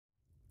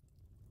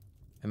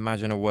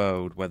Imagine a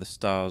world where the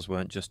stars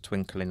weren't just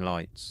twinkling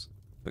lights,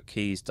 but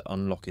keys to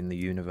unlocking the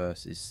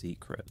universe's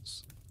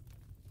secrets.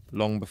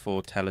 Long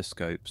before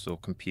telescopes or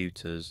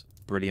computers,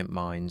 brilliant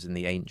minds in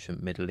the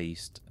ancient Middle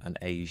East and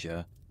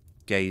Asia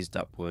gazed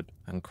upward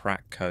and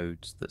cracked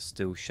codes that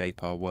still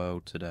shape our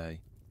world today.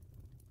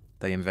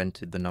 They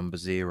invented the number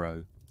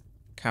 0,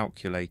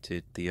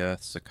 calculated the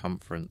Earth's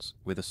circumference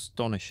with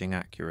astonishing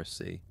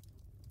accuracy,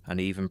 and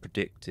even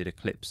predicted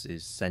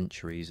eclipses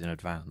centuries in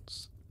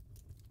advance.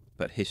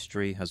 But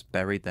history has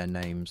buried their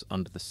names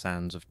under the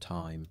sands of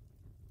time.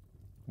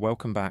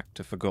 Welcome back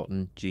to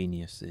Forgotten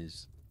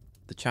Geniuses,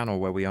 the channel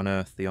where we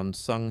unearth the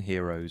unsung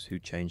heroes who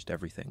changed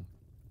everything.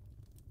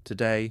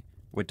 Today,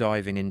 we're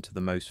diving into the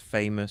most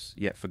famous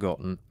yet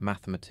forgotten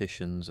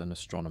mathematicians and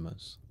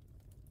astronomers.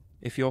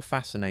 If you're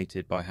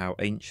fascinated by how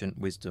ancient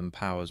wisdom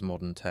powers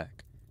modern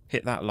tech,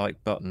 hit that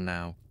like button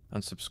now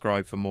and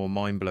subscribe for more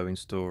mind-blowing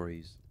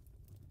stories.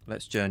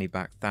 Let's journey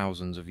back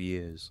thousands of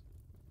years.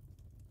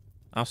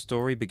 Our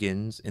story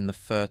begins in the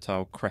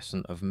fertile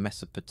crescent of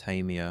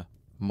Mesopotamia,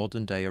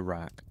 modern-day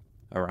Iraq,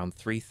 around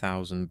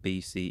 3000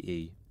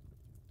 BCE.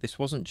 This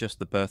wasn't just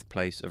the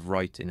birthplace of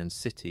writing and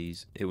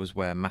cities, it was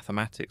where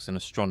mathematics and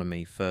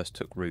astronomy first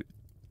took root.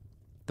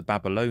 The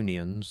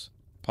Babylonians,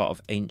 part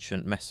of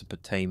ancient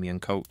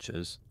Mesopotamian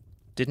cultures,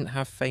 didn't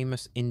have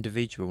famous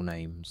individual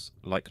names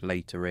like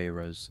later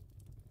eras,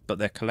 but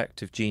their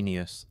collective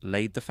genius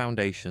laid the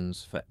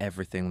foundations for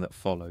everything that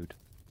followed.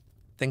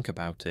 Think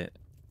about it.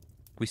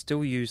 We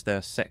still use their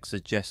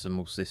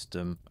sexagesimal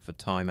system for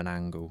time and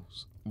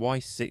angles. Why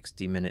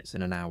 60 minutes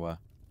in an hour?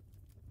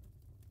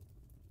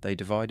 They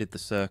divided the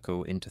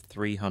circle into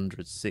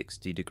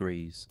 360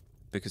 degrees,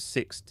 because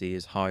 60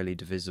 is highly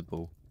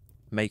divisible,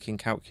 making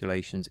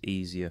calculations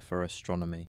easier for astronomy.